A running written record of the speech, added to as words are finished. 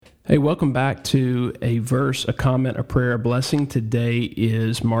Hey, welcome back to a verse, a comment, a prayer, a blessing. Today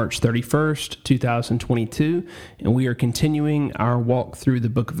is March 31st, 2022, and we are continuing our walk through the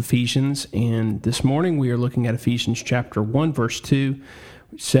book of Ephesians. And this morning we are looking at Ephesians chapter 1, verse 2,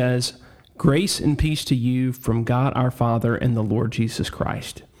 which says, "Grace and peace to you from God our Father and the Lord Jesus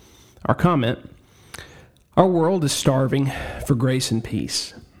Christ." Our comment: our world is starving for grace and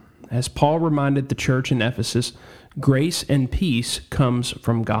peace. As Paul reminded the church in Ephesus, grace and peace comes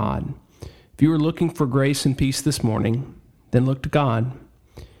from God. If you are looking for grace and peace this morning, then look to God.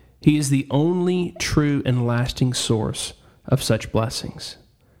 He is the only true and lasting source of such blessings.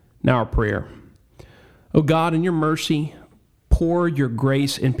 Now our prayer. O God, in your mercy, pour your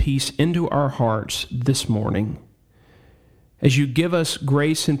grace and peace into our hearts this morning. As you give us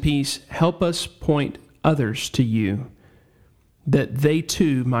grace and peace, help us point others to you, that they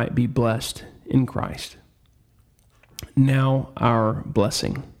too might be blessed in Christ. Now our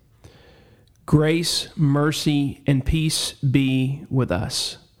blessing. Grace, mercy, and peace be with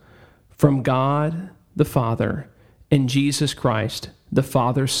us from God the Father and Jesus Christ, the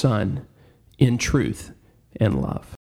Father's Son, in truth and love.